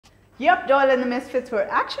Yep, Doyle and the Misfits were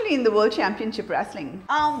actually in the World Championship Wrestling.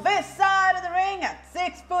 On this side of the ring, at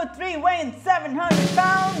 6'3", weighing 700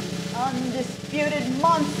 pounds, undisputed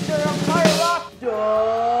monster of hard rock,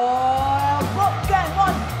 Doyle Von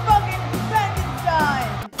Frankenstein.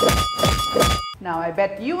 Now I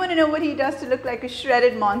bet you want to know what he does to look like a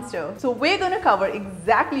shredded monster. So we're going to cover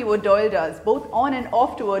exactly what Doyle does, both on and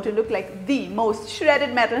off tour, to look like the most shredded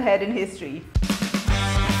metalhead in history.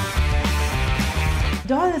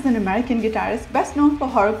 Doyle is an American guitarist best known for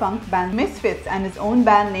horror punk band Misfits and his own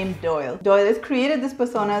band named Doyle. Doyle has created this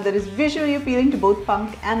persona that is visually appealing to both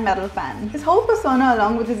punk and metal fans. His whole persona,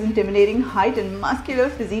 along with his intimidating height and muscular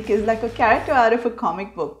physique, is like a character out of a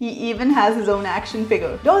comic book. He even has his own action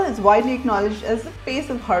figure. Doyle is widely acknowledged as the face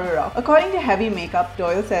of horror rock. According to Heavy Makeup,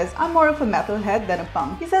 Doyle says, "I'm more of a metalhead than a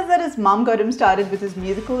punk." He says that his mom got him started with his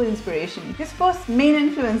musical inspiration. His first main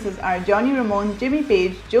influences are Johnny Ramone, Jimmy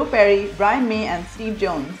Page, Joe Perry, Brian May and Steve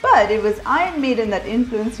Jones. But it was Iron Maiden that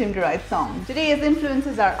influenced him to write songs. Today his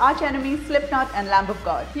influences are Arch Enemy, Slipknot and Lamb of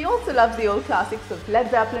God. He also loves the old classics of Led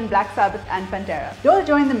Zeppelin, Black Sabbath and Pantera. Doyle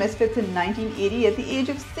joined the Misfits in 1980 at the age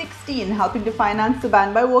of 16, helping to finance the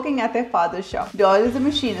band by working at their father's shop. Doyle is a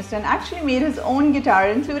machinist and actually made his own guitar,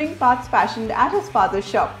 including parts fashioned at his father's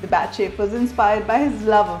shop. The bat shape was inspired by his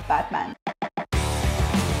love of Batman.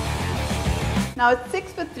 Now at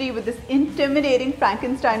 6'3" with this intimidating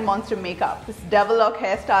Frankenstein monster makeup, this devil-lock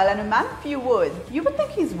hairstyle and a man of few words, you would think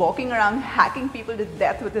he's walking around hacking people to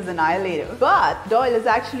death with his annihilator. But Doyle is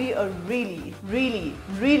actually a really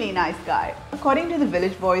nice guy. According to the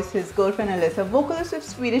Village Voice, his girlfriend Alyssa, vocalist of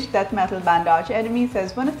Swedish death metal band Arch Enemy,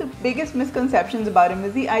 says one of the biggest misconceptions about him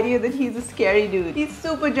is the idea that he's a scary dude. He's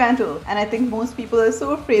super gentle, and I think most people are so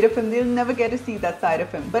afraid of him they'll never get to see that side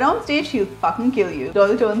of him. But on stage he'll fucking kill you.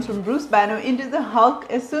 Doyle turns from Bruce Banner into the Hulk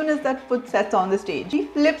as soon as that foot sets on the stage. He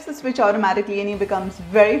flips the switch automatically and he becomes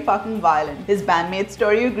very fucking violent. His bandmate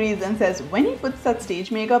Story agrees and says when he puts that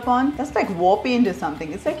stage makeup on, that's like war paint or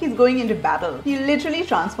something. It's like he's going into battle. He literally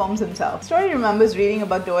transforms himself. Story remembers reading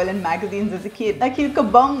about Doyle in magazines as a kid. Like he'll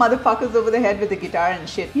kabong motherfuckers over the head with a guitar and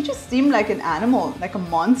shit. He just seemed like an animal, like a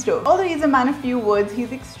monster. Although he's a man of few words,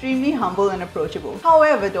 he's extremely humble and approachable.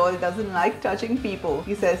 However, Doyle doesn't like touching people.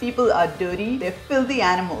 He says people are dirty, they're filthy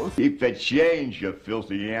animals. Keep it change, you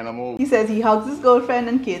filthy animal. He says he hugs his girlfriend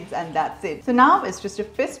and kids and that's it. So now it's just a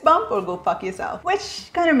fist bump or go fuck yourself.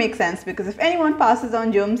 Which kind of makes sense because if anyone passes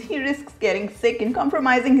on germs, he risks getting sick and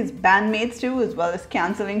compromising his bandmates too, as well as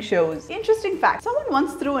cancelling shows. Interesting fact, someone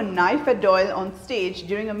once threw a knife at Doyle on stage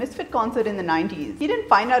during a Misfit concert in the 90s. He didn't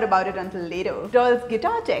find out about it until later. Doyle's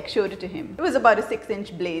guitar tech showed it to him. It was about a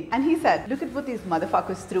 6-inch blade and he said, "Look at what these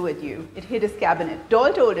motherfuckers threw at you." It hit his cabinet.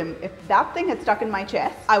 Doyle told him, "If that thing had stuck in my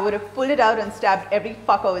chest, I would have pulled it out and stabbed every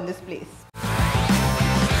fucker in this place."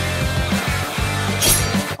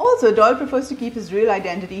 Also, Doyle prefers to keep his real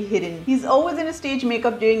identity hidden. He's always in his stage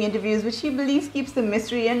makeup during interviews, which he believes keeps the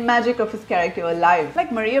mystery and magic of his character alive.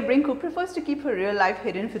 Like Maria Brink, who prefers to keep her real life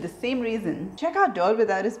hidden for the same reason. Check out Doyle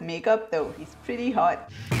without his makeup though, he's pretty hot.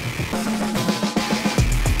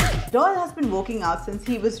 Doyle has been working out since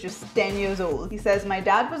he was just 10 years old. He says, "My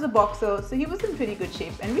dad was a boxer, so he was in pretty good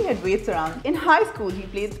shape and we had weights around." In high school, he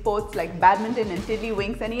played sports like badminton and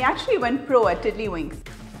tiddlywinks and he actually went pro at tiddlywinks.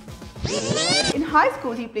 In high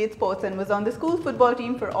school, he played sports and was on the school football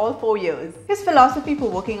team for all 4 years. His philosophy for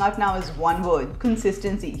working out now is one word: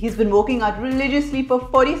 consistency. He's been working out religiously for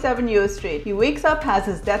 47 years straight. He wakes up, has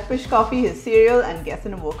his death wish coffee, his cereal, and gets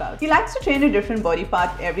in a workout. He likes to train a different body part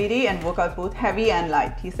every day and work out both heavy and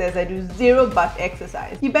light. He says, "I do zero butt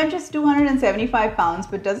exercise." He benches 275 pounds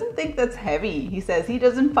but doesn't think that's heavy. He says he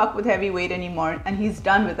doesn't fuck with heavy weight anymore and he's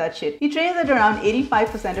done with that shit. He trains at around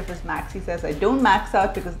 85% of his max. He says, "I don't max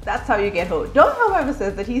out because that's how you get hurt." Doyle, however,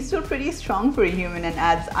 says that he's still pretty strong for a human and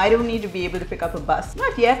adds, "I don't need to be able to pick up a bus.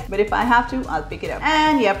 Not yet, but if I have to, I'll pick it up."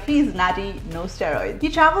 And yep, he's natty, no steroids.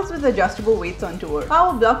 He travels with adjustable weights on tour.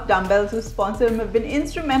 Power Block dumbbells, who sponsor him, have been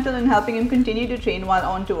instrumental in helping him continue to train while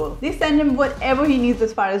on tour. They send him whatever he needs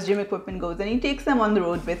as far as gym equipment goes and he takes them on the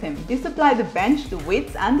road with him. They supply the bench, the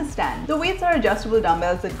weights and the stand. The weights are adjustable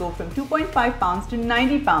dumbbells that go from 2.5 pounds to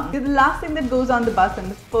 90 pounds. They're the last thing that goes on the bus and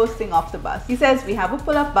the first thing off the bus. He says, "We have a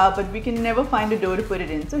pull-up bar but we can never find a door to put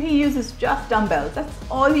it in, so he uses just dumbbells. That's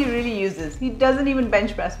all he really uses. He doesn't even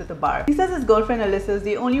bench press with a bar." He says his girlfriend Alyssa is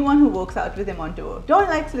the only one who works out with him on tour. Doyle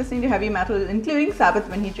likes listening to heavy metal, including Sabbath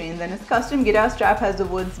when he trains, and his custom guitar strap has the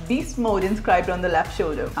words "Beast Mode" inscribed on the left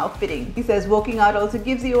shoulder. How fitting. He says working out also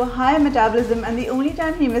gives you a higher metabolism and the only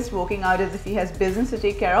time he missed working out is if he has business to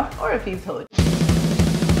take care of or if he's hurt.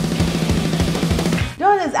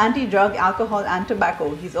 Doyle is anti-drug, alcohol and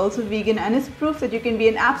tobacco. He's also vegan and is proof that you can be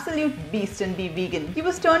an absolute beast and be vegan. He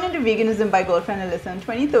was turned into veganism by girlfriend Alyssa in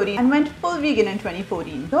 2013 and went full vegan in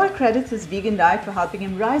 2014. Doyle credits his vegan diet for helping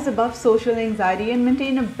him rise above social anxiety and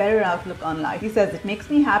maintain a better outlook on life. He says, "It makes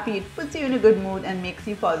me happy, it puts you in a good mood and makes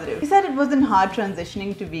you positive." He said it wasn't hard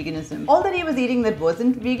transitioning to veganism. All that he was eating that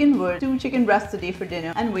wasn't vegan were 2 chicken breasts a day for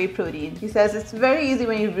dinner and whey protein. He says it's very easy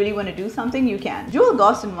when you really want to do something, you can. Joel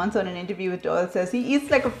Gostin once on an interview with Doyle says he eats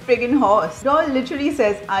like a friggin' horse. Doyle literally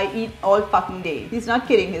says, "I eat all fucking day." He's not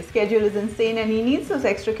kidding, his schedule is insane and he needs those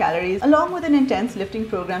extra calories along with an intense lifting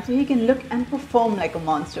program so he can look and perform like a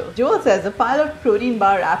monster. Joel says a pile of protein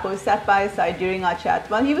bar wrappers sat by his side during our chat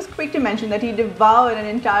while he was quick to mention that he devoured an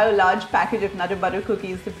entire large package of Nutter Butter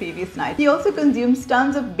cookies the previous night. He also consumes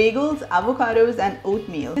tons of bagels, avocados and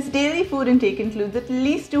oatmeal. His daily food intake includes at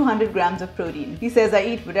least 200 grams of protein. He says, "I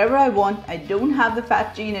eat whatever I want, I don't have the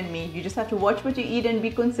fat gene in me, you just have to watch what you eat and be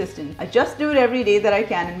consistent. I just do it every day that I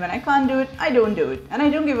can and when I can't do it, I don't do it. And I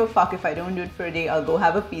don't give a fuck if I don't do it for a day, I'll go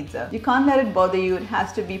have a pizza." You can't let it bother you, it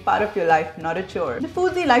has to be part of your life, not a chore. The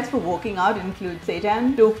foods he likes for working out include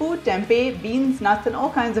seitan, tofu, tempeh, beans, nuts and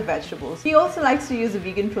all kinds of vegetables. He also likes to use a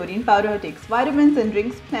vegan protein powder, takes vitamins and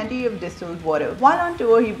drinks plenty of distilled water. While on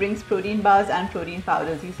tour, he brings protein bars and protein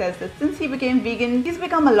powders. He says that since he became vegan, he's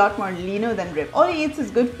become a lot more leaner than ripped. All he eats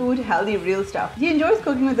is good food, healthy, real stuff. He enjoys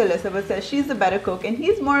cooking with Alyssa but says she's the better cook and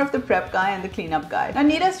he's more of the prep guy and the cleanup guy. Now,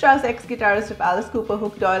 Nita Strauss, ex-guitarist of Alice Cooper,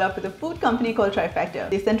 hooked Doyle up with a food company called Trifecta.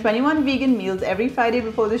 They send 21 vegan meals every Friday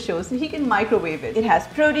before the show so he can microwave it. It has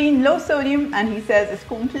protein, low sodium and he says it's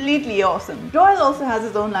completely awesome. Doyle also has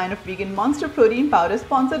his own line of vegan monster protein powder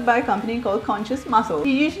sponsored by a company called Conscious Muscle.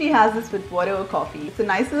 He usually has this with water or coffee. It's a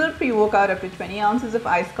nice little pre-workout up to 20 ounces of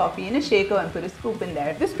iced coffee in a shaker and put a scoop in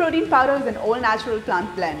there. This protein powder is an all-natural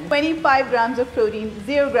plant blend. 25 grams of protein,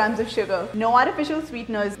 0 grams of sugar, no artificial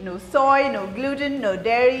sweeteners, no soy, no gluten, no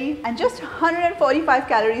dairy, and just 145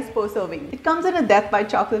 calories per serving. It comes in a death by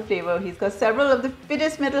chocolate flavor. He's got several of the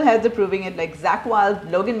fittest metalheads approving it like Zach Wilde,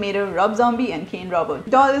 Logan Mader, Rob Zombie and Kane Robert.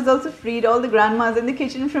 Doyle has also freed all the grandmas in the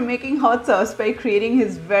kitchen from making hot sauce by creating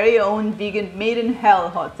his very own vegan made in hell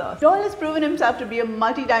hot sauce. Doyle has proven himself to be a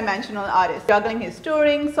multi-dimensional artist, juggling his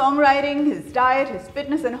touring, songwriting, his diet, his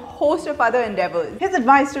fitness and a host of other endeavors. His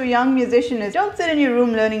advice to a young musician is don't sit in your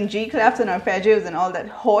room learning G-claps and arpeggios and all that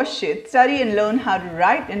horse shit. Study and learn how to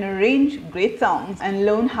write and arrange great songs and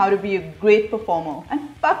learn how to be a great performer. And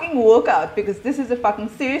fucking work out because this is a fucking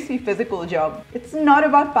seriously physical job. It's not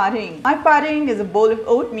about partying. My partying is a bowl of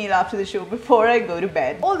oatmeal after the show before I go to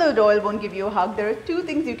bed. Although Doyle won't give you a hug, there are 2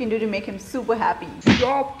 things you can do to make him super happy.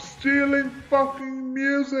 Stop stealing fucking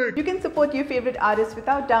music! You can support your favorite artists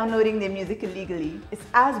without downloading their music illegally. It's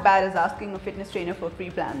as bad as asking a fitness trainer for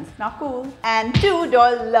free plans. Not cool. And 2,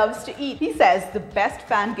 Doyle loves to eat. He says the best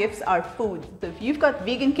fan gifts are food. So if you've got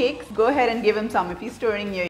vegan cakes, go ahead and give him some if he's touring near you.